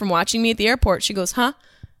learned from watching me at the airport. She goes, "Huh?"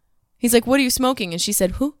 He's like, "What are you smoking?" And she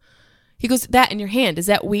said, "Who?" He goes, "That in your hand, is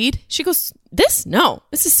that weed?" She goes, "This? No,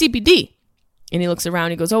 this is CBD." And he looks around,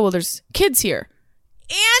 he goes, "Oh, well, there's kids here."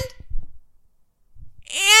 And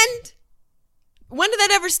when did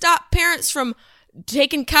that ever stop parents from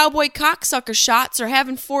taking cowboy cocksucker shots or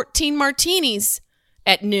having 14 martinis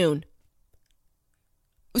at noon?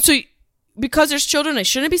 So because there's children, I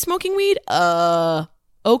shouldn't be smoking weed? Au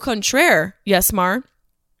contraire, yes, Mar.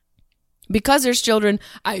 Because there's children,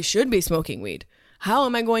 I should be smoking weed. How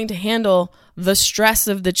am I going to handle the stress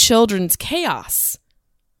of the children's chaos?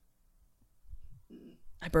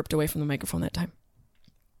 I burped away from the microphone that time.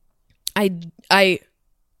 I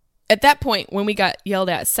at that point, when we got yelled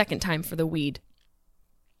at a second time for the weed,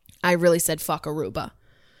 I really said, fuck Aruba.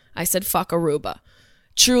 I said, fuck Aruba.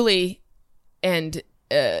 Truly, and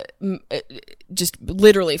just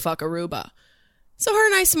literally fuck Aruba. So her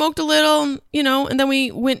and I smoked a little, and then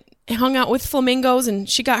we went hung out with flamingos and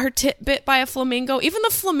she got her tit bit by a flamingo. Even the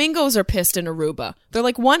flamingos are pissed in Aruba. They're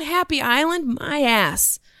like, one happy island? My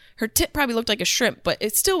ass. Her tit probably looked like a shrimp, but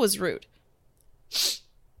it still was rude.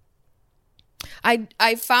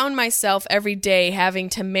 I found myself every day having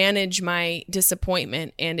to manage my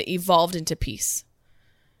disappointment, and it evolved into peace.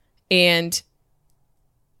 And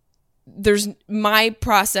there's my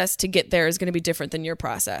process to get there is going to be different than your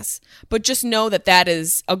process. But just know that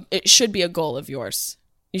it should be a goal of yours.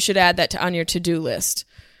 You should add that on your to-do list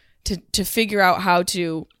to figure out how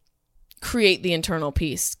to create the internal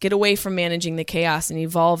peace. Get away from managing the chaos and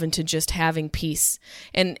evolve into just having peace.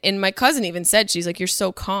 And my cousin even said, she's like, you're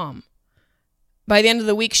so calm. By the end of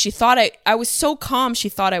the week, she thought I was so calm, she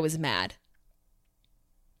thought I was mad.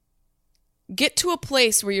 Get to a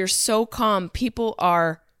place where you're so calm, people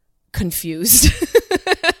are confused.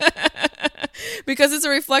 Because it's a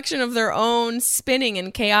reflection of their own spinning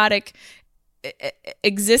and chaotic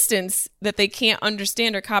existence that they can't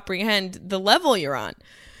understand or comprehend the level you're on.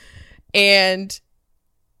 And,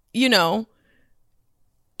 you know,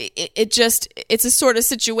 it's a sort of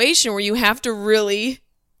situation where you have to really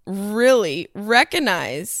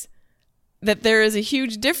recognize that there is a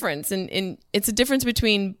huge difference, and it's a difference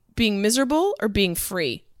between being miserable or being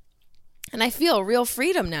free. And I feel real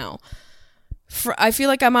freedom now. I feel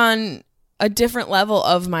like I'm on a different level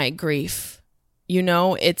of my grief. You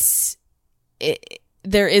know,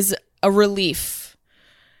 there is a relief.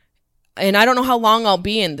 And I don't know how long I'll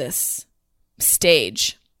be in this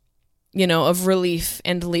stage, you know, of relief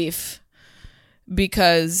and leaf,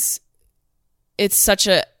 because it's such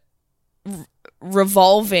a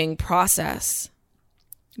revolving process.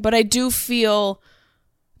 But I do feel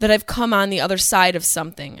that I've come on the other side of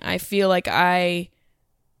something. I feel like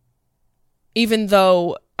even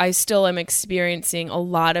though I still am experiencing a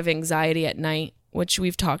lot of anxiety at night, which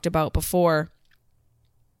we've talked about before,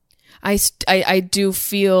 I do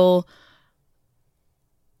feel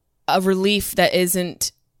a relief that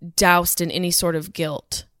isn't doused in any sort of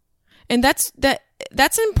guilt. And that's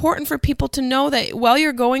important for people to know, that while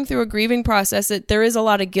you're going through a grieving process, that there is a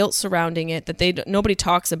lot of guilt surrounding it that nobody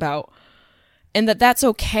talks about, and that's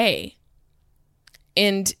okay.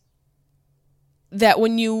 And that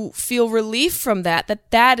when you feel relief from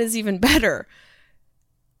that is even better.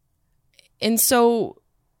 And so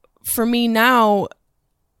for me now,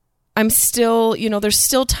 I'm still, you know, there's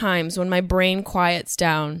still times when my brain quiets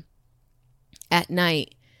down at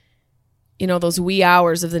night. You know, those wee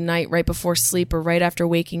hours of the night right before sleep or right after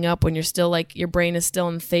waking up, when you're still like, your brain is still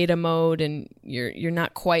in theta mode and you're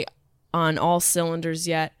not quite on all cylinders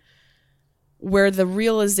yet, where the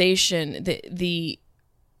realization, the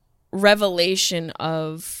revelation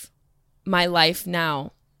of my life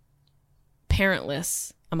now,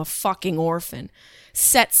 parentless, I'm a fucking orphan,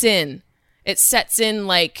 sets in. It sets in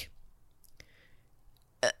like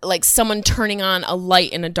someone turning on a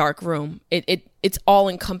light in a dark room. It's all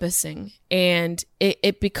encompassing, and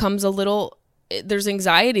it becomes there's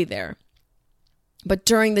anxiety there. But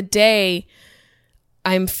during the day,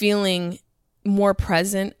 I'm feeling more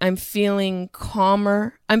present. I'm feeling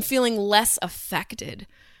calmer. I'm feeling less affected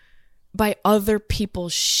by other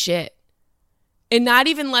people's shit. And not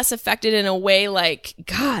even less affected in a way like,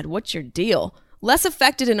 God, what's your deal? Less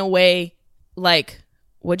affected in a way like,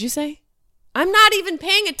 what'd you say? I'm not even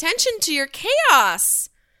paying attention to your chaos.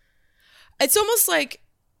 It's almost like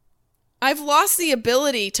I've lost the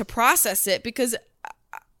ability to process it because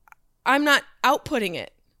I'm not outputting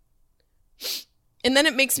it. And then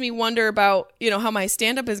it makes me wonder about, you know, how my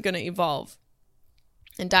stand-up is going to evolve.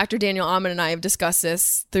 And Dr. Daniel Amen and I have discussed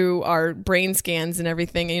this through our brain scans and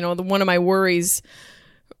everything. You know, one of my worries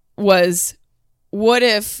was, what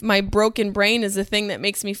if my broken brain is the thing that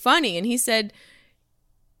makes me funny? And he said,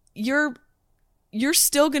 you're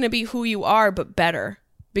still going to be who you are, but better,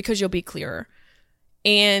 because you'll be clearer.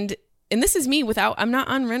 And this is me I'm not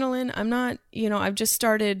on Ritalin. I'm not, you know, I've just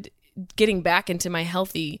started getting back into my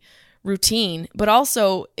healthy routine, but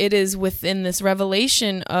also it is within this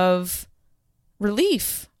revelation of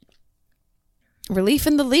relief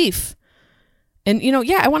in the leaf. And, you know,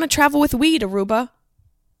 yeah, I want to travel with weed, Aruba.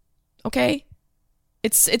 Okay.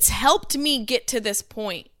 It's helped me get to this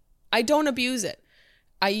point. I don't abuse it.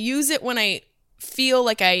 I use it when I feel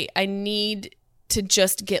like I need to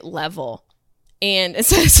just get level. And it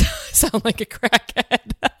says, sound like a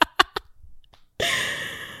crackhead.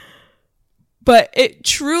 But it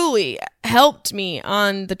truly helped me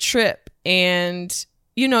on the trip. And,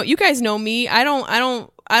 you know, you guys know me. I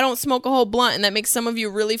don't smoke a whole blunt, and that makes some of you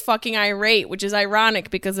really fucking irate, which is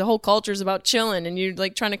ironic because the whole culture is about chilling and you're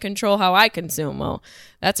like trying to control how I consume. Well,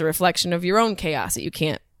 that's a reflection of your own chaos that you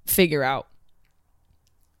can't figure out.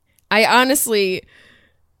 I honestly,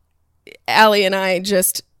 Allie and I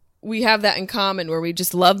we have that in common where we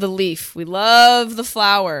just love the leaf. We love the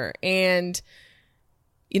flower. And,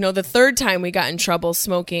 the third time we got in trouble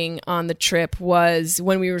smoking on the trip was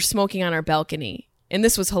when we were smoking on our balcony. And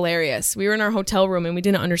this was hilarious. We were in our hotel room and we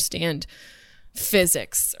didn't understand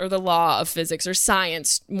physics or the law of physics or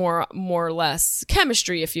science, more or less,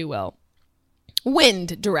 chemistry, if you will,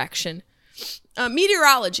 wind direction,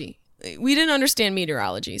 meteorology. We didn't understand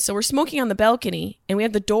meteorology. So we're smoking on the balcony and we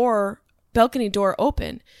have the balcony door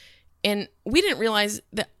open. And we didn't realize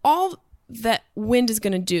that all that wind is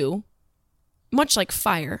going to do, much like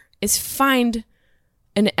fire, is find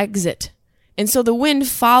an exit. And so the wind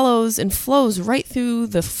follows and flows right through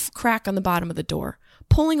the crack on the bottom of the door,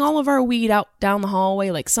 pulling all of our weed out down the hallway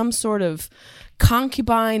like some sort of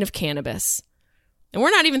concubine of cannabis. And we're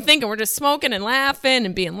not even thinking. We're just smoking and laughing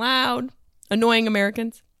and being loud, annoying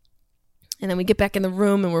Americans. And then we get back in the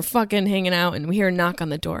room and we're fucking hanging out and we hear a knock on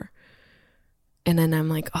the door. And then I'm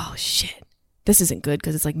like, oh shit, this isn't good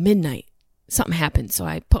because it's like midnight. Something happened. So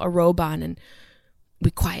I put a robe on and we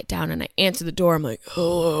quiet down and I answer the door. I'm like,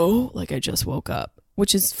 hello? Like I just woke up,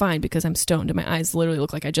 which is fine because I'm stoned and my eyes literally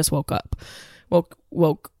look like I just woke up.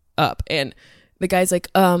 Woke up. And the guy's like,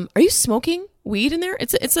 are you smoking weed in there?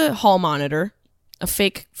 It's a hall monitor, a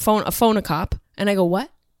fake phone, a phonocop. And I go, what?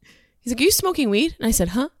 He's like, are you smoking weed? And I said,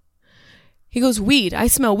 huh? He goes, weed. I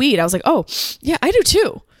smell weed. I was like, oh, yeah, I do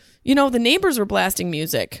too. The neighbors were blasting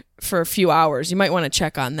music for a few hours. You might want to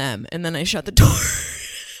check on them. And then I shut the door.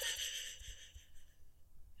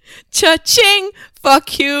 Cha-ching.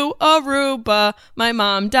 Fuck you, Aruba. My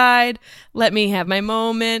mom died. Let me have my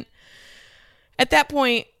moment. At that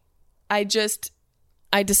point, I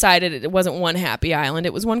decided it wasn't one happy island.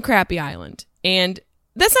 It was one crappy island. And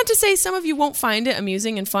that's not to say some of you won't find it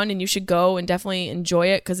amusing and fun and you should go and definitely enjoy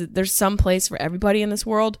it because there's some place for everybody in this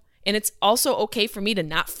world. And it's also okay for me to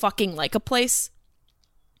not fucking like a place.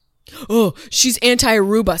 Oh, she's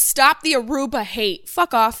anti-Aruba. Stop the Aruba hate.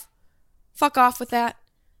 Fuck off. Fuck off with that.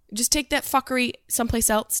 Just take that fuckery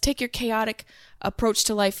someplace else. Take your chaotic approach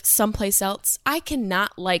to life someplace else. I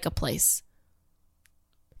cannot like a place.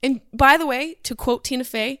 And by the way, to quote Tina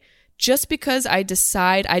Fey, just because I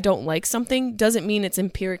decide I don't like something doesn't mean it's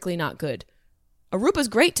empirically not good. Aruba's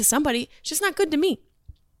great to somebody. It's just not good to me.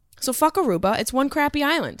 So fuck Aruba. It's one crappy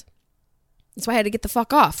island. That's why I had to get the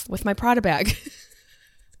fuck off with my Prada bag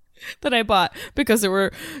that I bought because there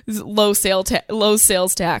were low sales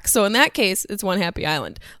tax. So in that case, it's one happy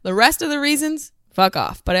island. The rest of the reasons, fuck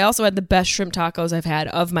off. But I also had the best shrimp tacos I've had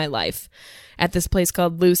of my life at this place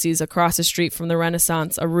called Lucy's across the street from the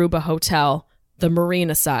Renaissance Aruba Hotel, the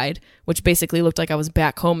Marina side, which basically looked like I was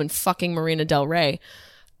back home in fucking Marina Del Rey.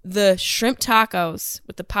 The shrimp tacos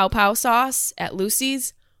with the pow pow sauce at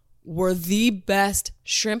Lucy's were the best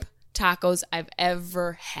shrimp tacos I've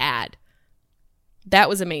ever had. That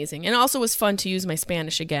was amazing. And also was fun to use my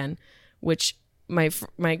Spanish again, which my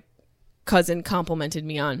cousin complimented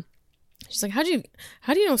me on. She's like, how do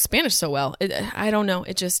you know Spanish so well? I don't know.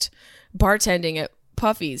 It just bartending at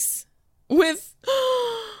Puffy's with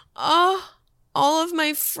all of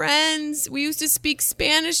my friends. We used to speak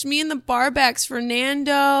Spanish, me and the barbacks,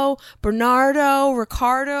 Fernando, Bernardo,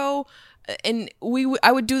 Ricardo, and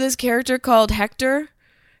I would do this character called Hector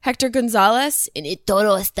Gonzalez, and it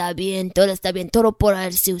todo está bien, todo por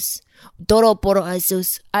Jesús, todo por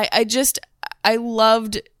Jesús. I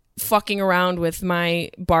loved fucking around with my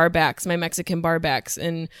barbacks, my Mexican barbacks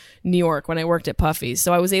in New York when I worked at Puffy's.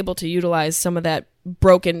 So I was able to utilize some of that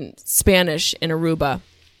broken Spanish in Aruba,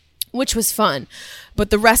 which was fun,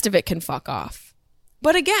 but the rest of it can fuck off.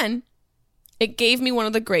 But again, it gave me one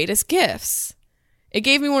of the greatest gifts. It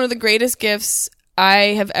gave me one of the greatest gifts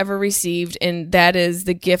I have ever received, and that is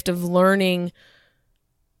the gift of learning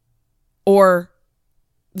or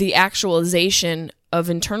the actualization of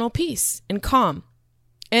internal peace and calm.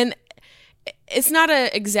 And it's not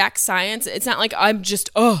an exact science. It's not like I'm just,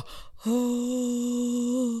 nam yo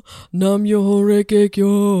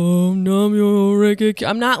rekekyo, nam yo rekekyo.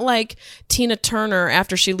 I'm not like Tina Turner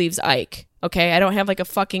after she leaves Ike. Okay, I don't have like a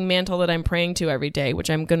fucking mantle that I'm praying to every day, which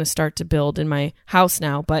I'm going to start to build in my house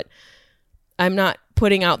now, but I'm not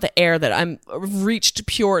putting out the air that I'm reached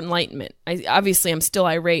pure enlightenment. Obviously, I'm still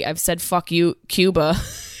irate. I've said, fuck you, Cuba.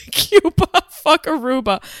 Cuba, fuck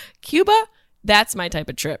Aruba. Cuba, that's my type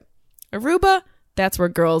of trip. Aruba, that's where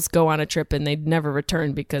girls go on a trip and they'd never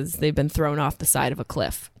return because they've been thrown off the side of a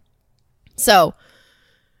cliff. So,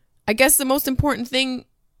 I guess the most important thing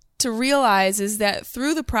to realize is that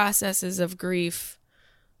through the processes of grief,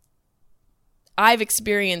 I've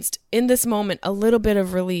experienced in this moment a little bit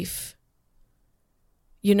of relief.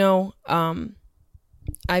 You know,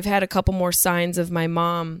 I've had a couple more signs of my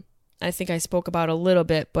mom. I think I spoke about a little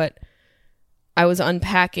bit, but I was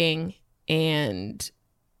unpacking and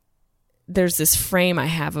there's this frame I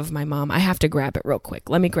have of my mom. I have to grab it real quick.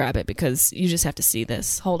 Let me grab it because you just have to see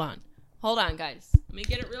this. Hold on, guys. Let me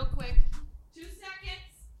get it real quick. 2 seconds.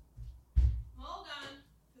 Hold on,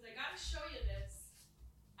 because I got to show you this.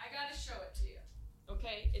 I got to show it to you.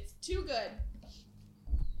 Okay? It's too good.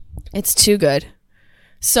 It's too good.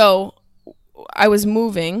 So I was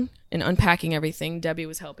moving and unpacking everything. Debbie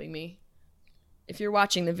was helping me. If you're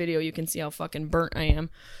watching the video, you can see how fucking burnt I am.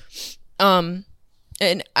 And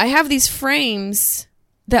I have these frames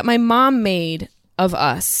that my mom made of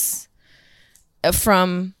us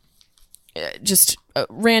from just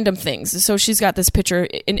random things. So she's got this picture.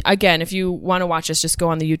 And again, if you want to watch this, just go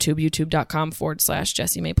on the YouTube,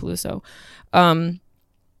 youtube.com/Jessie Mae Peluso.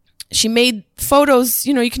 She made photos,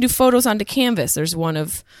 you can do photos onto canvas. There's one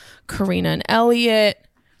of Karina and Elliot.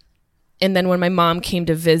 And then when my mom came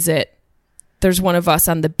to visit, there's one of us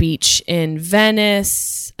on the beach in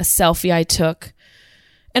Venice, a selfie I took.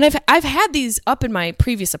 And I've had these up in my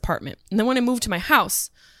previous apartment. And then when I moved to my house,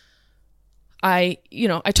 I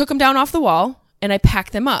took them down off the wall and I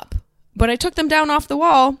packed them up. But I took them down off the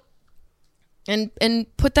wall and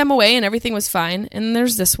put them away and everything was fine. And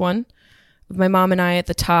there's this one of my mom and I at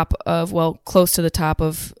the top of, close to the top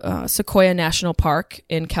of Sequoia National Park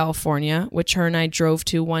in California, which her and I drove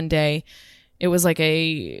to one day. It was like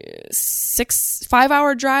a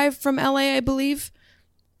 5-hour drive from LA, I believe.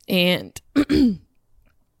 And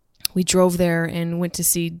we drove there and went to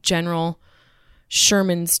see General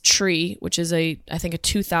Sherman's tree, which is I think a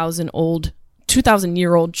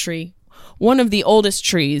 2,000-year-old tree. One of the oldest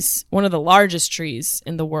trees, one of the largest trees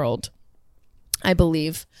in the world, I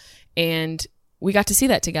believe. And we got to see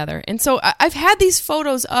that together. And so I've had these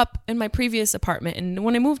photos up in my previous apartment. And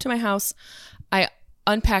when I moved to my house, I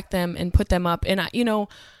unpacked them and put them up. And,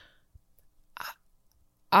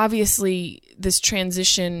 obviously this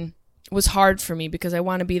transition was hard for me because I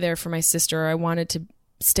want to be there for my sister. I wanted to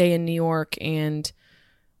stay in New York, and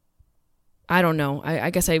I don't know. I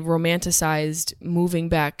guess I romanticized moving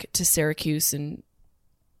back to Syracuse and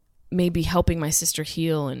maybe helping my sister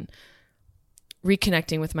heal and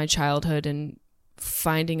reconnecting with my childhood and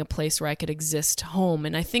finding a place where I could exist home.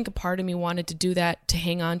 And I think a part of me wanted to do that to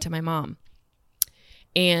hang on to my mom.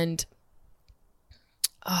 And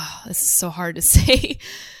this is so hard to say.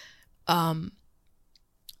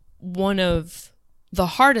 One of the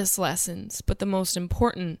hardest lessons, but the most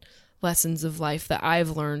important lessons of life that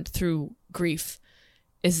I've learned through grief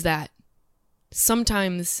is that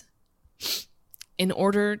sometimes in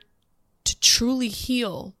order to truly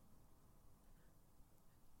heal,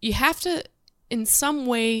 you have to, in some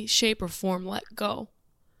way, shape, or form, let go.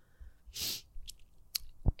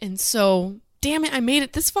 And so, damn it, I made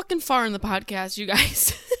it this fucking far in the podcast, you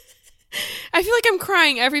guys. I feel like I'm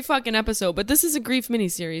crying every fucking episode, but this is a grief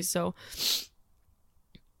miniseries, so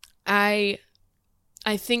I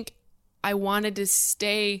think I wanted to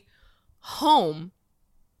stay home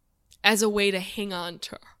as a way to hang on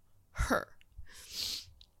to her.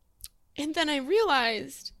 And then I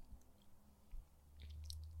realized,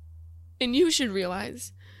 and you should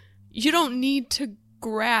realize, you don't need to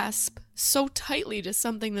grasp so tightly to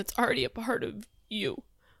something that's already a part of you.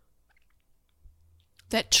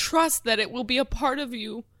 That trust that it will be a part of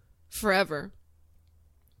you forever.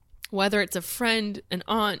 Whether it's a friend, an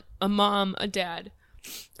aunt, a mom, a dad,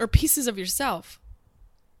 or pieces of yourself.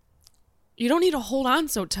 You don't need to hold on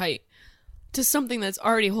so tight to something that's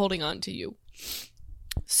already holding on to you.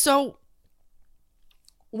 So,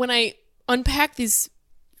 when I unpacked these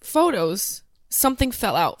photos, something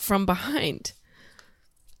fell out from behind.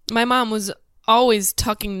 My mom was always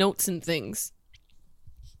tucking notes and things.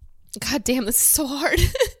 God damn, this is so hard.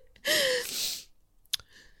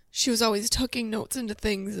 She was always tucking notes into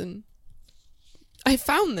things, and I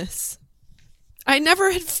found this. I've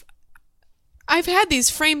had these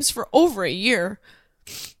frames for over a year.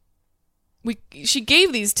 She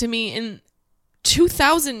gave these to me in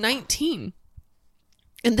 2019.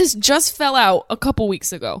 And this just fell out a couple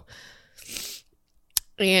weeks ago.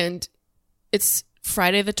 And it's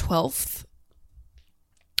Friday the 12th.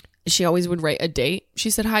 She always would write a date.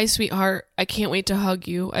 She said, "Hi, sweetheart. I can't wait to hug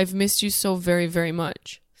you. I've missed you so very, very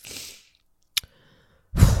much."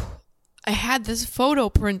 I had this photo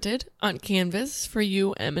printed on canvas for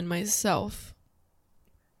you, Em, and myself.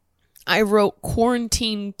 I wrote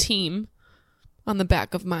 "Quarantine Team" on the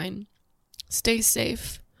back of mine. Stay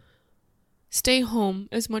safe. Stay home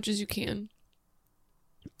as much as you can.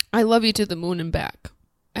 I love you to the moon and back.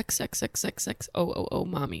 XXXXXOOO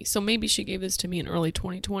mommy. So maybe she gave this to me in early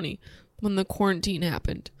 2020 when the quarantine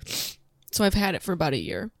happened. So I've had it for about a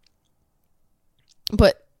year.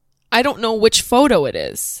 But I don't know which photo it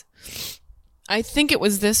is. I think it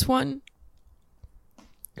was this one.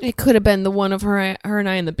 It could have been the one of her and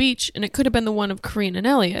I on the beach, and it could have been the one of Corinne and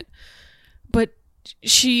Elliot. But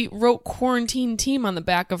she wrote quarantine team on the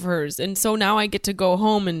back of hers, and so now I get to go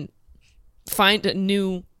home and find a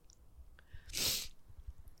new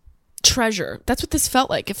treasure. That's what this felt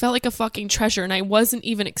like. It felt like a fucking treasure, and I wasn't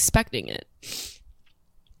even expecting it.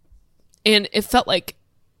 And it felt like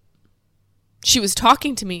she was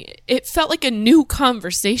talking to me. It felt like a new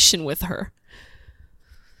conversation with her.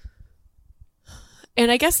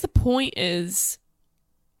 And I guess the point is,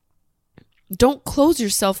 don't close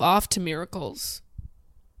yourself off to miracles.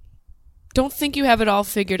 Don't think you have it all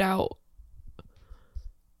figured out.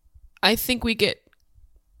 I think we get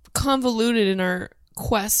convoluted in our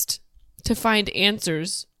quest to find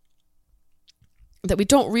answers that we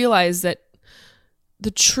don't realize that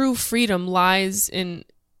the true freedom lies in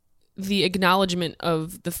the acknowledgement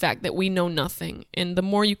of the fact that we know nothing. And the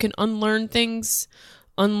more you can unlearn things,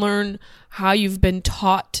 unlearn how you've been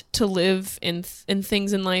taught to live in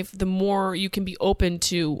things in life, the more you can be open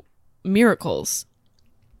to miracles.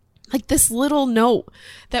 Like this little note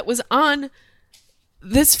that was on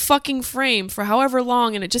this fucking frame for however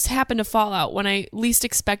long, and it just happened to fall out when I least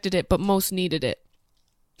expected it but most needed it.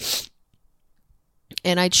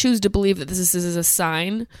 And I choose to believe that this is a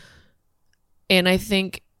sign. And I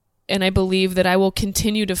think and I believe that I will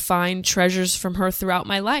continue to find treasures from her throughout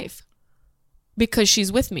my life because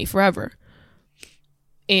she's with me forever.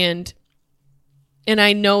 And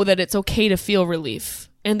I know that it's okay to feel relief,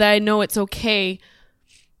 and that I know it's okay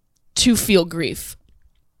to feel grief.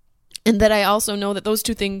 And that I also know that those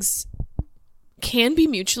two things can be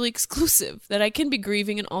mutually exclusive, that I can be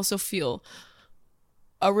grieving and also feel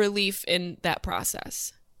a relief in that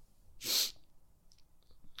process.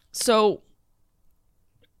 So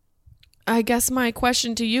I guess my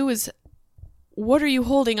question to you is, what are you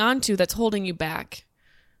holding on to that's holding you back?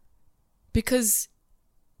 Because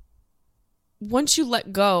once you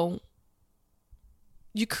let go,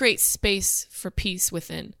 you create space for peace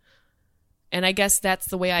within. And I guess that's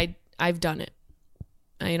the way I've done it.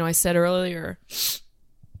 I said earlier,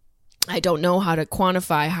 I don't know how to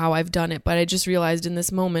quantify how I've done it, but I just realized in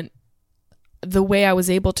this moment, the way I was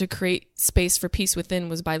able to create space for peace within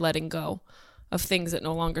was by letting go of things that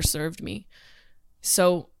no longer served me.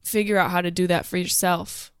 So figure out how to do that for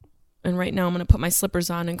yourself. And right now I'm going to put my slippers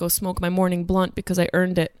on and go smoke my morning blunt because I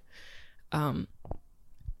earned it. I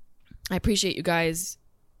appreciate you guys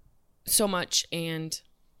so much, and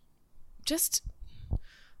just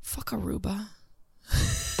fuck Aruba.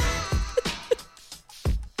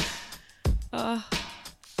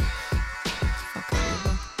 Fuck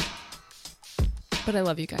Aruba. But I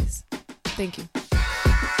love you guys. Thank you.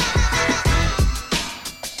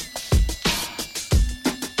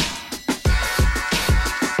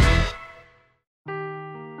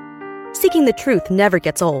 Seeking the truth never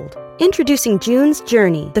gets old. Introducing June's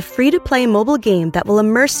Journey, the free-to-play mobile game that will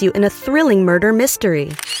immerse you in a thrilling murder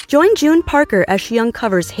mystery. Join June Parker as she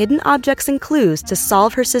uncovers hidden objects and clues to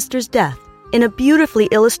solve her sister's death in a beautifully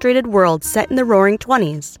illustrated world set in the Roaring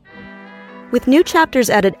 '20s. With new chapters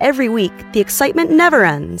added every week, the excitement never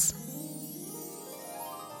ends.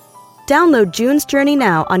 Download June's Journey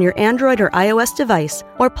now on your Android or iOS device,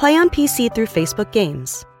 or play on PC through Facebook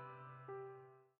Games.